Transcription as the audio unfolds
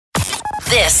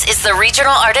This is the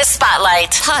Regional Artist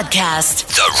Spotlight podcast.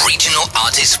 The Regional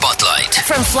Artist Spotlight.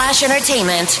 From Flash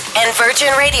Entertainment and Virgin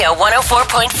Radio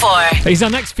 104.4. He's our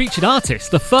next featured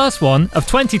artist, the first one of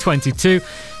 2022.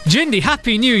 Jindi,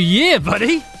 Happy New Year,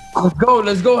 buddy.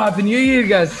 Let's go. Happy New Year,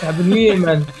 guys. Happy New Year,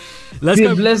 man. Let's Feel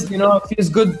go. blessed, feels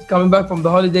good coming back from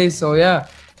the holidays, so yeah.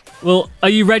 Well, are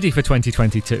you ready for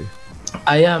 2022?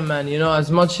 I am, man. As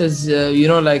much as, the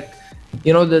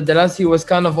last year was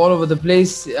kind of all over the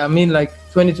place. I mean, like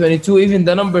 2022, even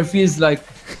the number feels like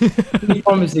pretty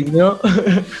promising,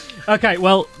 Okay,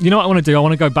 well, you know what I want to do? I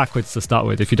want to go backwards to start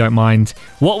with, if you don't mind.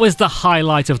 What was the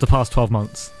highlight of the past 12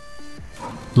 months?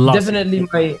 Definitely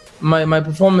my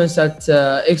performance at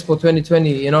Expo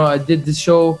 2020. I did this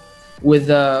show with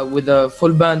a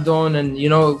full band on, and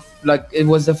it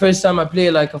was the first time I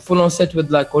played like a full-on set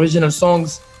with like original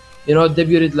songs.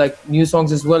 Debuted like new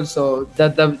songs as well. So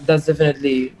that's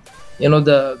definitely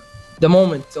the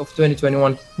moment of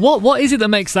 2021. What is it that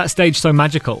makes that stage so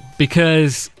magical?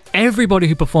 Because everybody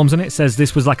who performs on it says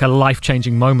this was like a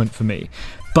life-changing moment for me.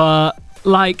 But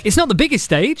like, it's not the biggest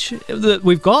stage that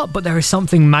we've got, but there is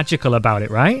something magical about it,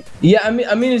 right? Yeah, I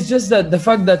mean, it's just that the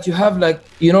fact that you have like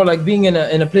being in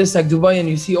a place like Dubai, and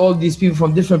you see all these people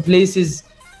from different places,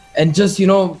 and just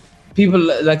people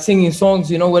like singing songs,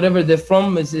 wherever they're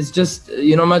from, is just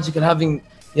magical. Having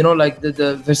like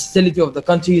the versatility of the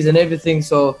countries and everything.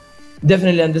 So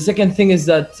definitely. And the second thing is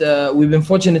that we've been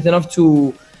fortunate enough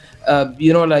to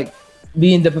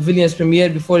be in the pavilion's premiere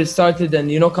before it started, and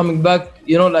coming back,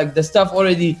 like the staff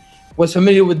already was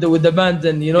familiar with the band,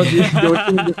 and they were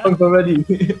singing the songs already.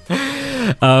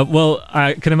 Well,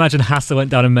 I can imagine Hassa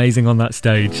went down amazing on that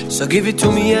stage. So give it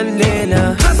to me and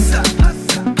Lena.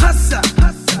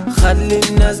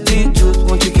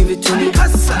 Won't you give it to me?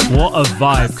 What a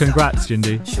vibe. Congrats,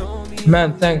 Jindi.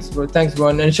 Man, thanks bro,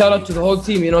 and shout out to the whole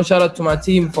team. Shout out to my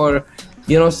team for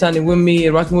standing with me,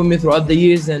 rocking with me throughout the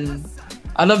years, and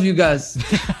I love you guys.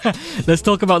 Let's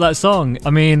talk about that song.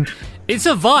 I mean, it's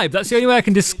a vibe. That's the only way I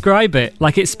can describe it.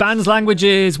 Like, it spans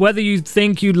languages. Whether you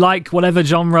think you like whatever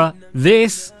genre,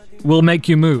 this will make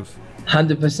you move.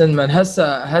 100%, man.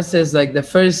 Hassa is like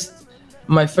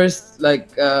my first like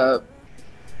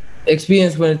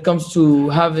experience when it comes to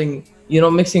having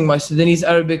mixing my Sudanese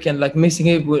Arabic and like mixing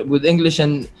it with English,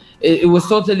 and it was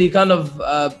totally kind of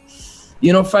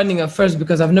frightening at first,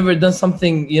 because I've never done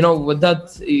something with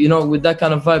that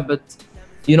kind of vibe. But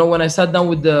when I sat down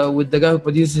with the guy who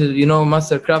produces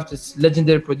Mastercraft, it's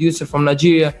legendary producer from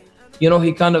Nigeria,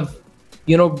 he kind of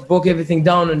broke everything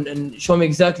down and showed me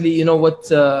exactly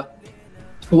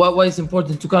why it's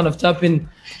important to kind of tap in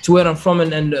to where I'm from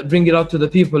and bring it out to the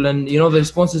people. And the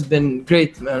response has been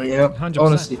great, man. 100%.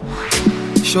 Honestly.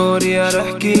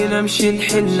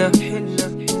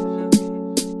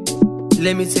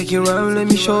 Let me take you around, let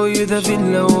me show you the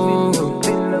villa.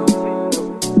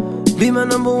 Be my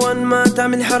number one, ma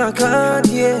ta'mil harakat,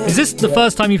 yeah. Is this the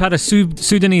first time you've had a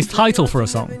Sudanese title for a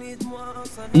song?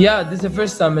 Yeah, this is the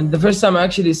first time, and the first time I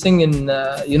actually sing in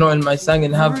my sang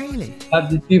and have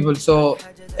these people. So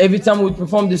every time we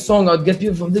perform this song, I'd get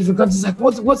people from different countries like,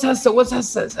 what's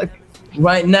Hassa? It's like,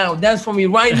 right now, dance for me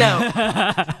right now.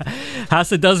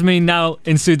 Hassa does mean now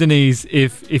in Sudanese,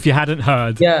 if you hadn't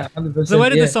heard. Yeah, 100%. So where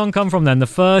did the song come from then? The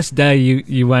first day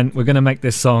you went, we're going to make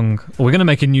this song, or we're going to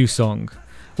make a new song.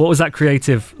 What was that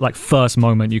creative, like, first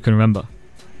moment you can remember?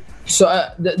 So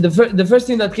the first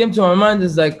thing that came to my mind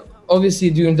is like, obviously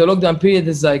during the lockdown period,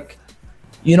 is like,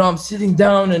 I'm sitting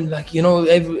down and like, you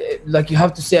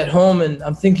have to stay at home, and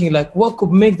I'm thinking like, what could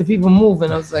make the people move?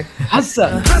 And I was like,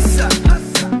 Hassa.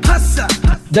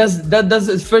 That's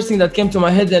the first thing that came to my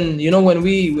head. And when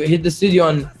we hit the studio,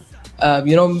 and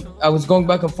I was going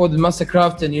back and forth with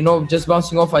Mastercraft, and just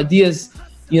bouncing off ideas,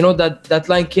 that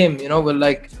line came. But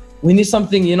like, we need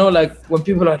something, like when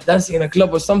people are dancing in a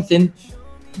club or something,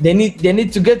 they need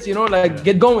to get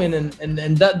get going,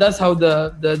 and that's how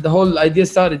the whole idea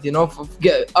started,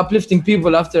 uplifting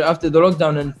people after the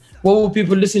lockdown. And what will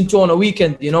people listen to on a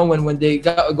weekend, when they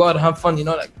go out and have fun,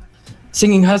 like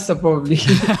singing Hassa probably.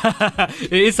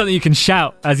 It is something you can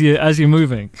shout as you're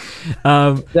moving.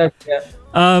 Exactly,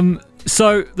 yeah.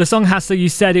 So the song Hassa, you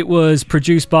said it was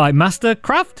produced by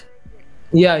Mastercraft?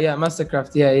 Yeah,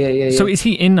 Mastercraft. Yeah. So is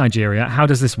he in Nigeria? How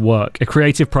does this work? A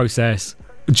creative process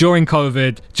during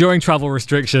COVID, during travel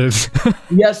restrictions?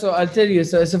 Yeah, so I'll tell you.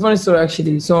 So it's a funny story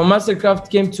actually. So Mastercraft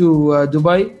came to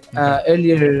Dubai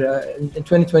earlier in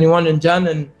 2021 in Jan,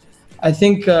 and I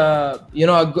think a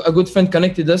good friend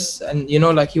connected us, and he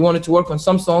wanted to work on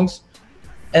some songs,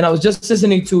 and I was just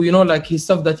listening to his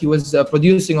stuff that he was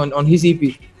producing on his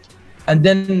EP. And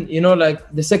then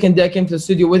the second day I came to the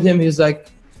studio with him, he was like,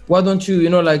 why don't you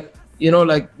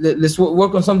let's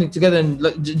work on something together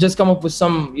and just come up with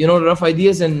some, rough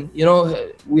ideas, and,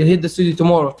 we'll hit the studio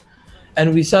tomorrow.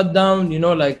 And we sat down,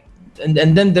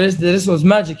 and then the rest was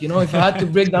magic, If I had to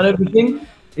break down everything,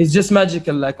 it's just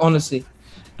magical, like, honestly.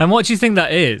 And what do you think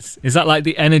that is? Is that like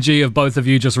the energy of both of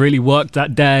you just really worked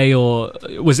that day, or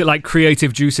was it like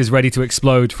creative juices ready to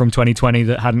explode from 2020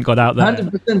 that hadn't got out there?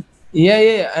 100%.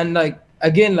 Yeah. And like,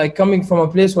 again, like coming from a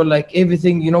place where like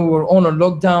everything, we were on a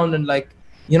lockdown, and like,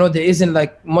 there isn't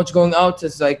like much going out.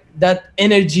 It's like that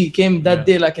energy came that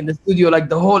day, like in the studio, like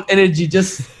the whole energy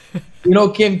just,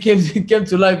 came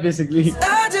to life basically.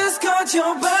 I just got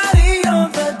your body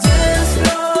on the dance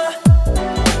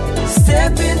floor.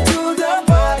 Step into the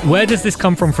body. Where does this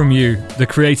come from you, the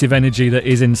creative energy that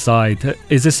is inside?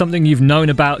 Is this something you've known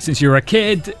about since you were a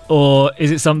kid, or is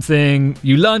it something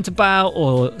you learnt about,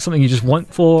 or something you just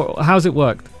want for? How's it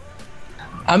worked?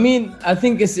 I mean, I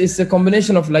think it's a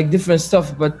combination of like different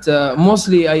stuff, but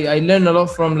mostly I learn a lot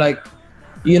from like,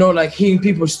 like hearing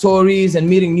people's stories and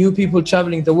meeting new people,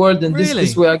 traveling the world, and Really?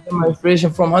 this is where I get my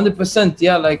inspiration from. 100%,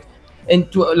 yeah. Like,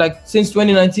 since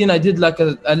 2019, I did like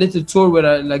a little tour where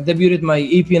I like debuted my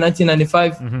EP in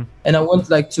 1995, and I went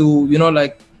like to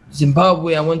like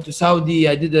Zimbabwe. I went to Saudi.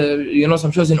 I did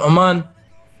some shows in Oman.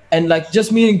 And like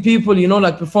just meeting people,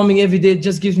 like performing every day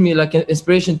just gives me like an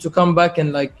inspiration to come back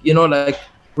and like, like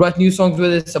write new songs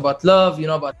with it. It's about love,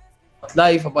 about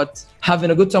life, about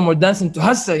having a good time or dancing to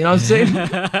hassa, you know what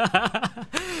I'm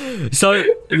saying? So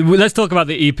let's talk about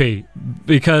the EP,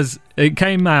 because it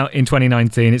came out in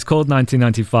 2019. It's called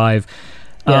 1995.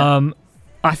 Yeah.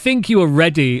 I think you were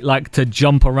ready like to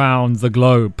jump around the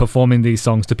globe performing these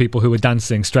songs to people who were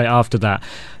dancing straight after that.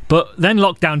 But then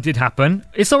lockdown did happen.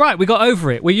 It's all right. We got over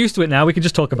it. We're used to it now. We can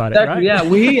just talk about it, right? Yeah,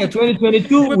 we're here,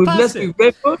 2022. We're blessed, we're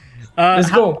grateful.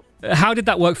 Let's go. How did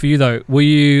that work for you, though? Were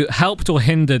you helped or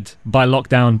hindered by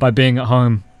lockdown, by being at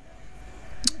home?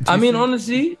 I mean,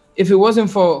 honestly, if it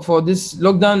wasn't for this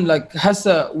lockdown, like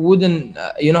Hassa wouldn't,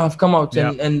 have come out.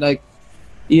 And like,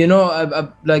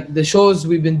 like the shows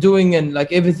we've been doing, and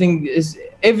like everything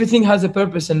has a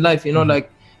purpose in life, like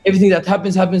everything that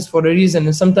happens for a reason.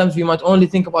 And sometimes we might only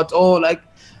think about, like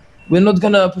we're not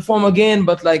gonna perform again,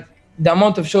 but like the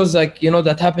amount of shows like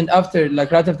that happened after,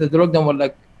 like right after the lockdown, were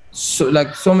like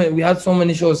so many. We had so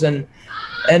many shows, and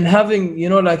having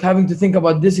like having to think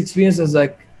about this experience as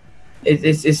like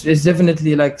it's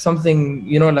definitely like something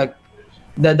like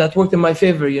that worked in my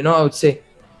favor, I would say.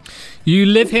 You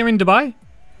live here in Dubai?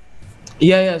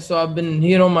 Yeah. So I've been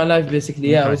here all my life,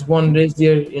 basically. Yeah, okay. I was born, raised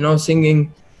here.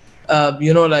 Singing.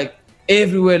 Like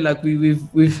everywhere. Like we've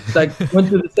like went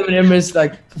to the 7 Emirates,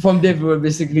 like performed everywhere,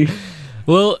 basically.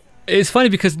 Well, it's funny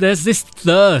because there's this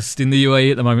thirst in the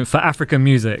UAE at the moment for African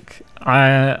music.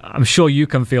 I'm sure you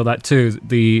can feel that too.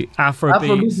 The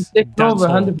Afrobeat is taking over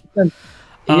 100%.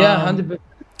 Yeah, 100%.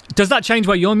 Does that change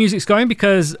where your music's going?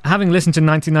 Because having listened to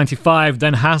 1995,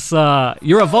 then Hassa,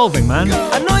 you're evolving, man.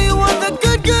 I know you want the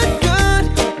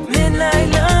good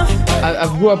midnight love.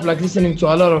 I grew up like listening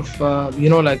to a lot of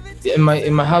like in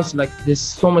my house, like there's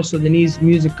so much Sudanese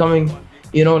music coming,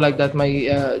 like that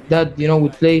my dad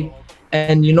would play,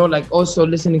 and like also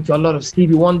listening to a lot of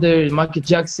Stevie Wonder, Michael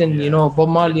Jackson, Bob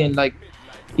Marley, and like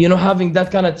having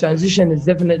that kind of transition is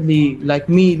definitely like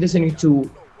me listening to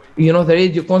the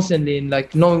radio constantly, and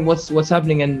like knowing what's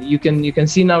happening. And you can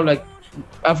see now like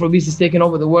Afrobeat is taking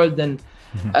over the world, and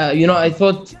I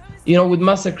thought with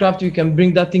Mastercraft we can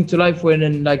bring that thing to life, where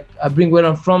then like I bring where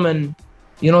I'm from, and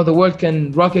the world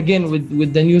can rock again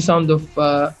with the new sound of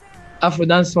Afro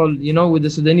dancehall, with the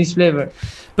Sudanese flavor.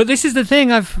 But this is the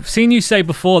thing, I've seen you say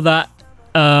before that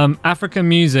African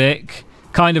music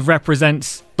kind of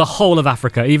represents the whole of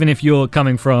Africa, even if you're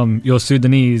coming from your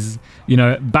Sudanese,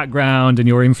 background and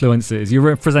your influences. You're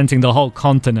representing the whole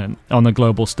continent on the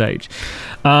global stage.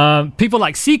 People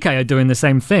like CK are doing the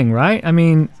same thing, right? I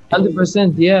mean,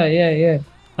 100%. Yeah.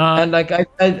 And like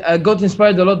I got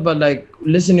inspired a lot by like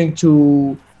listening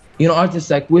to artists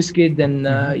like Wizkid and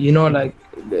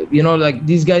like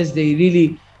these guys. They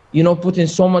really put in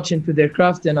so much into their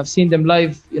craft, and I've seen them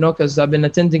live. Because I've been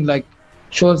attending like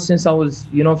shows since I was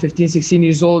 15, 16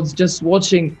 years old, just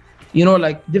watching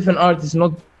like different artists,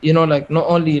 not like not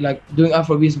only like doing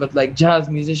Afrobeats, but like jazz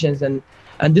musicians, and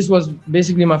this was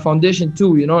basically my foundation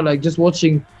too, like just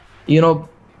watching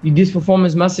these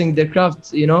performers mastering their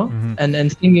craft,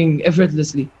 and singing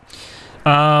effortlessly.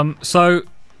 So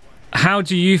how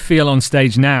do you feel on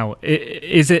stage now?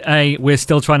 Is it we're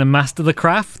still trying to master the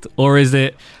craft, or is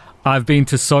it I've been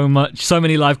to so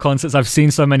many live concerts, I've seen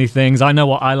so many things, I know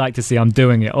what I like to see, I'm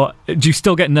doing it? Or do you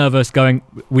still get nervous going,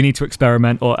 we need to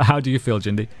experiment? Or how do you feel,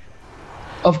 Jindi?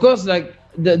 Of course, like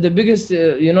the biggest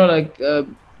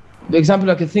example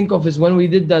I can think of is when we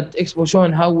did that expo show,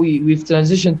 and how we've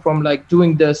transitioned from like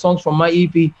doing the songs from my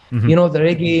EP, you know, the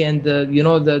reggae and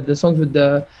the songs with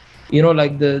the, you know,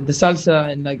 like the salsa,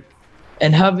 and like,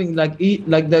 and having like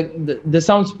the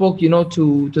sound spoke, you know,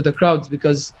 to the crowds,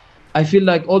 because I feel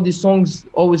like all these songs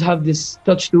always have this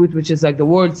touch to it, which is like the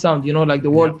world sound, you know, like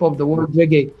the world pop, the world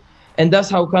reggae. And that's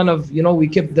how kind of, you know, we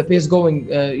kept the pace going,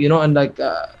 you know, and like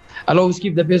I'll always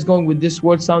keep the pace going with this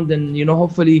world sound, and, you know,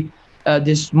 hopefully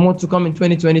there's more to come in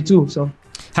 2022. So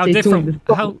how different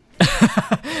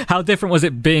how different was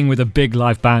it being with a big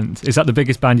live band? Is that the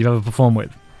biggest band you've ever performed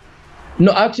with?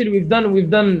 No, actually, we've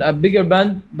done a bigger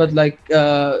band, but like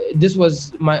this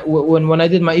was when I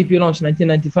did my EP launch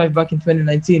 1995 back in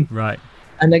 2019. Right.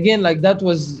 And again, like that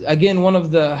was again one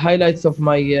of the highlights of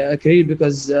my career,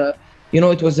 because you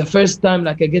know, it was the first time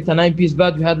like I get a 9-piece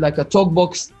band. We had like a talk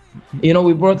box, you know,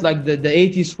 we brought like the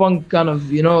 80s funk kind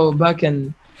of, you know, back,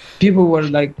 and people were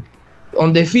like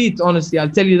on their feet, honestly, I'll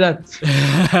tell you that.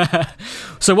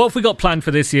 So what have we got planned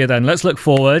for this year then? Let's look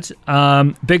forward.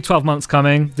 Big 12 months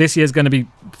coming. This year's going to be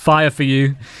fire for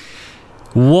you.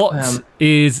 What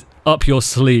is up your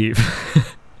sleeve?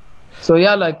 So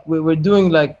yeah, like we're doing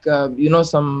like, you know,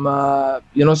 some,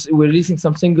 you know, we're releasing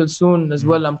some singles soon as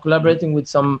well. I'm collaborating with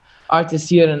some artists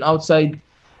here and outside.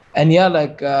 And yeah,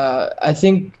 like I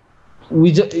think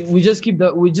we just keep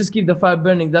the fire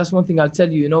burning. That's one thing I'll tell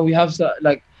you. You know, we have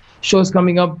like shows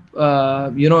coming up,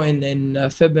 you know, in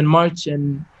Feb and March,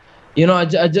 and you know, I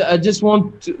just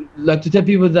want to tell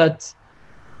people that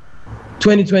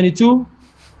 2022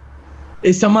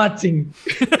 is a mad thing.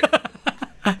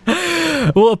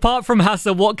 Well, apart from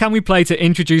Hassa, what can we play to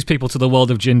introduce people to the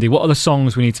world of Jindi? What are the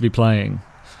songs we need to be playing?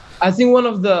 I think one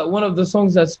of the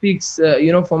songs that speaks,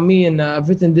 you know, for me, and I've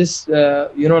written this,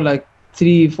 you know, like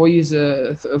 4 years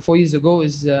ago,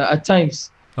 is At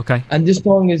Times. Okay. And this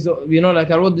song is, you know, like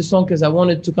I wrote this song because I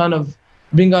wanted to kind of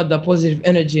bring out the positive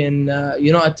energy, and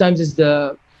you know, At Times is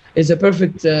a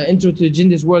perfect intro to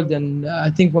Jindi's world, and I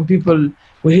think when people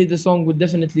will hear the song, will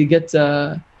definitely get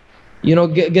you know,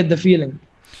 get the feeling.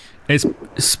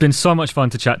 It's been so much fun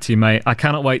to chat to you, mate. I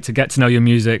cannot wait to get to know your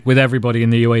music with everybody in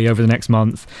the UAE over the next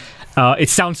month. It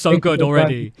sounds so good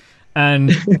already.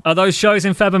 And are those shows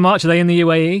in Feb and March, are they in the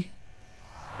UAE?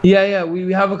 Yeah,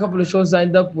 we have a couple of shows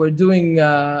lined up. We're doing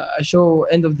a show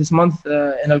end of this month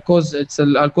in Al Quoz. It's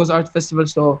Al Quoz Art Festival,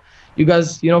 so you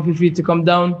guys, you know, feel free to come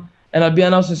down, and I'll be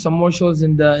announcing some more shows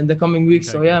in the coming weeks.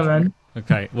 Okay, so yeah, man.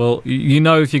 Okay, well, you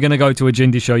know, if you're going to go to a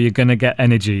Jindi show, you're going to get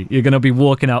energy. You're going to be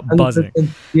walking out buzzing.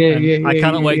 Yeah. I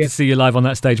cannot wait to see you live on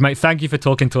that stage. Mate, thank you for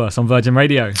talking to us on Virgin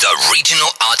Radio. The Regional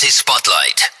Artist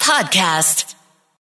Spotlight Podcast.